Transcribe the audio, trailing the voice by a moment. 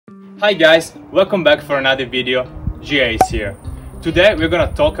Hi guys, welcome back for another video. GA is here. Today we're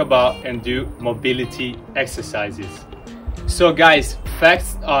gonna talk about and do mobility exercises. So guys,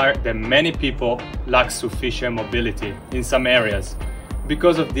 facts are that many people lack sufficient mobility in some areas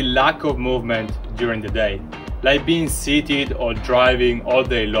because of the lack of movement during the day. Like being seated or driving all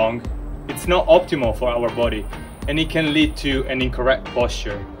day long, it's not optimal for our body and it can lead to an incorrect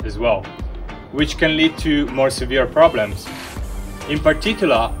posture as well, which can lead to more severe problems. In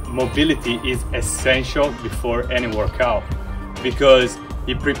particular, mobility is essential before any workout because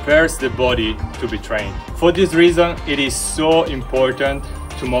it prepares the body to be trained. For this reason, it is so important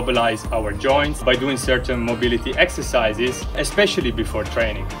to mobilize our joints by doing certain mobility exercises, especially before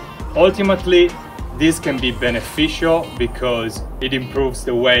training. Ultimately, this can be beneficial because it improves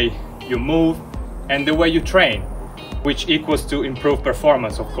the way you move and the way you train, which equals to improved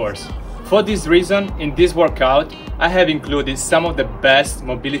performance, of course. For this reason, in this workout, I have included some of the best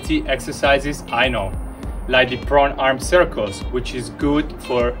mobility exercises I know, like the prone arm circles, which is good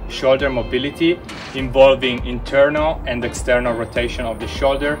for shoulder mobility, involving internal and external rotation of the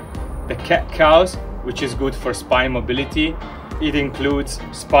shoulder. The cat cows, which is good for spine mobility. It includes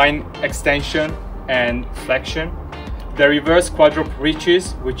spine extension and flexion. The reverse quadruped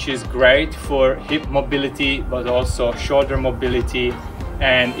reaches, which is great for hip mobility, but also shoulder mobility,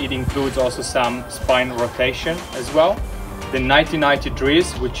 and it includes also some spine rotation as well. The 90-90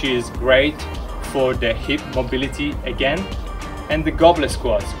 drills, which is great for the hip mobility again, and the goblet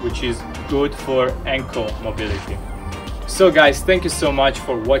squats, which is good for ankle mobility. So guys, thank you so much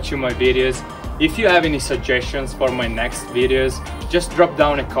for watching my videos. If you have any suggestions for my next videos, just drop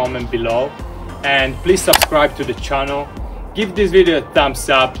down a comment below, and please subscribe to the channel, give this video a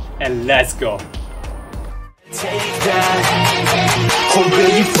thumbs up, and let's go. Take that, or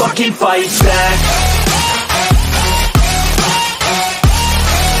will you fucking fight back?